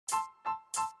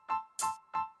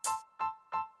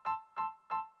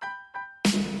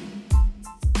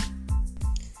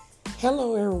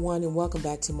Hello, everyone, and welcome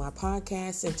back to my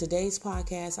podcast. In today's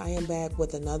podcast, I am back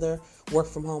with another work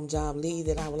from home job lead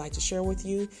that I would like to share with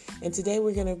you. And today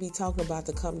we're going to be talking about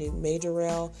the company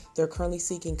Majorel. They're currently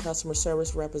seeking customer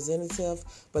service representative,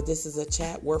 but this is a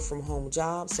chat work from home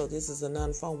job. So this is a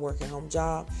non-phone work at home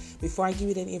job. Before I give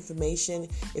you that information,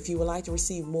 if you would like to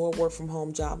receive more work from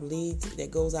home job leads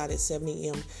that goes out at 7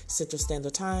 a.m. Central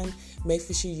Standard Time, make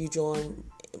sure you join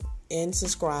and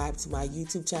subscribe to my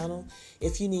YouTube channel.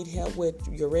 If you need help with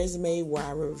your resume, where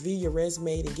I review your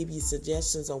resume and give you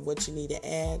suggestions on what you need to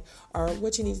add or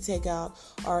what you need to take out,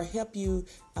 or help you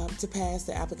to pass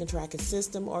the applicant tracking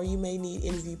system, or you may need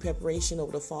interview preparation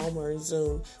over the phone or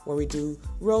Zoom, where we do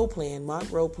mock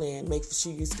role plan, make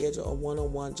sure you schedule a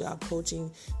one-on-one job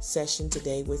coaching session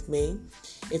today with me.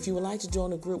 If you would like to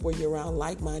join a group where you're around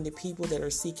like-minded people that are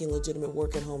seeking legitimate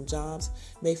work at home jobs,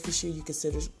 make sure you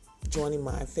consider joining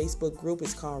my Facebook group.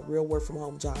 It's called Real Work From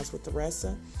Home Jobs with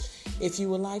Theresa. If you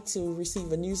would like to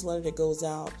receive a newsletter that goes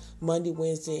out Monday,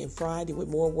 Wednesday, and Friday with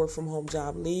more work from home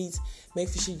job leads, make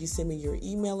sure you send me your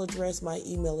email address. My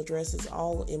email address is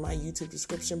all in my YouTube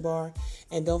description bar.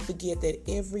 And don't forget that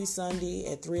every Sunday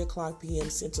at 3 o'clock p.m.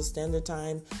 Central Standard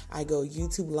Time, I go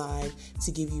YouTube Live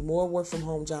to give you more work from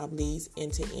home job leads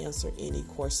and to answer any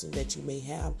question that you may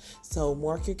have. So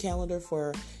mark your calendar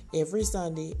for every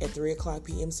Sunday at 3 o'clock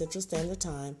p.m. Central Standard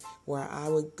Time, where I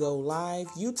would go live,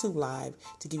 YouTube Live,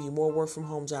 to give you more work from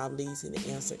home job leads and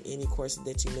to answer any questions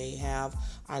that you may have.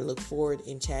 I look forward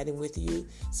in chatting with you.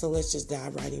 So let's just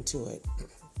dive right into it.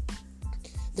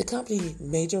 The company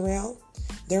Majorel,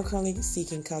 they're currently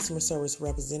seeking customer service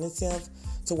representative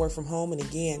to work from home. And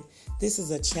again, this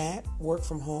is a chat work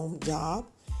from home job.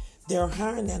 They're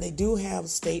hiring now. They do have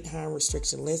state hiring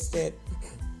restriction listed.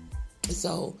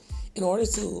 So in order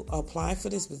to apply for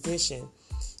this position,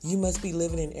 you must be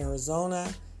living in Arizona,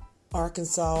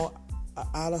 Arkansas,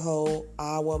 Idaho,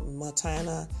 Iowa,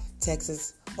 Montana,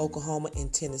 Texas, Oklahoma,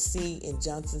 and Tennessee, in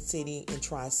Johnson City and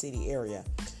Tri-City area.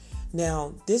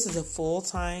 Now, this is a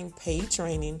full-time paid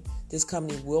training. This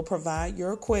company will provide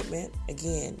your equipment.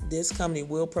 Again, this company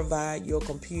will provide your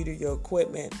computer, your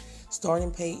equipment.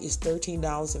 Starting pay is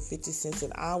 $13.50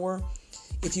 an hour.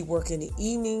 If you work in the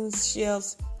evening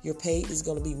shifts, your pay is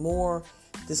going to be more.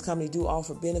 This company do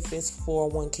offer benefits,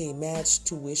 401k match,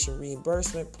 tuition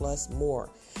reimbursement, plus more.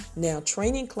 Now,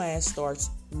 training class starts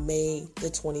May the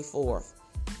 24th.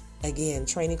 Again,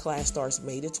 training class starts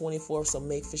May the 24th, so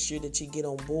make for sure that you get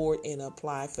on board and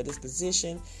apply for this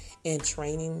position. And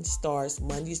training starts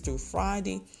Mondays through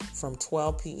Friday from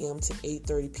 12 p.m. to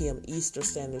 8:30 p.m. Eastern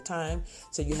Standard Time,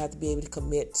 so you have to be able to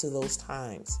commit to those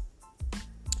times.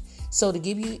 So to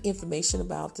give you information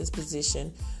about this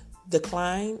position, the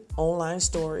Klein online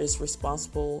store is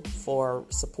responsible for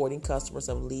supporting customers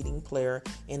of leading player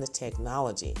in the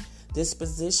technology. This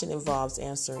position involves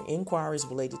answering inquiries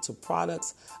related to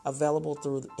products available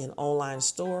through an online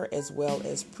store, as well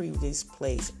as previous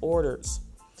placed orders.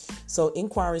 So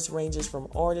inquiries ranges from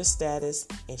order status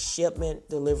and shipment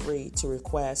delivery to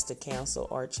requests to cancel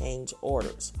or change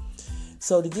orders.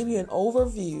 So to give you an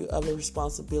overview of the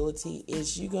responsibility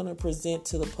is you're going to present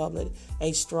to the public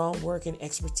a strong working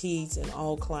expertise in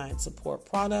all client support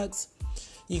products.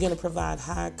 You're going to provide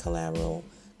high collateral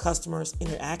customers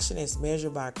interaction as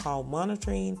measured by call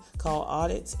monitoring, call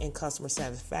audits, and customer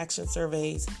satisfaction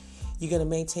surveys. You're going to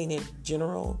maintain a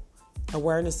general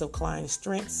awareness of client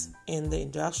strengths in the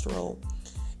industrial.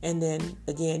 And then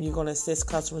again, you're going to assist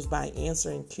customers by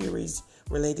answering queries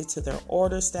related to their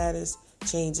order status,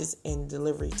 changes, and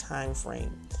delivery time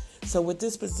frame. So with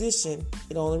this position,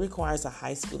 it only requires a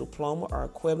high school diploma or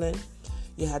equivalent.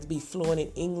 You have to be fluent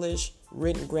in English,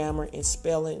 written grammar, and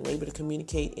spelling, and able to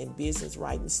communicate in business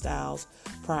writing styles,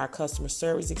 prior customer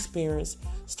service experience,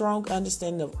 strong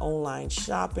understanding of online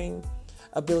shopping,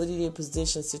 ability to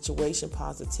position situation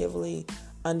positively,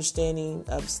 understanding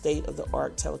of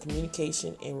state-of-the-art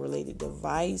telecommunication and related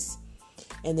device.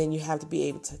 And then you have to be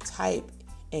able to type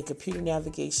and computer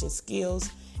navigation skills.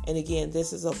 And again,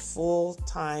 this is a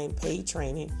full-time paid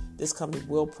training. This company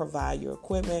will provide your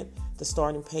equipment. The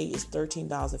starting pay is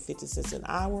 $13.50 an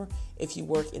hour. If you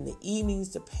work in the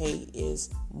evenings, the pay is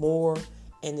more,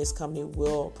 and this company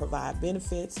will provide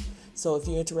benefits. So if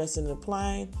you're interested in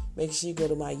applying, make sure you go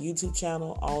to my YouTube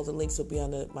channel. All the links will be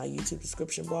on my YouTube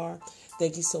description bar.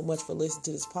 Thank you so much for listening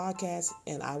to this podcast,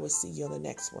 and I will see you on the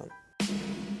next one.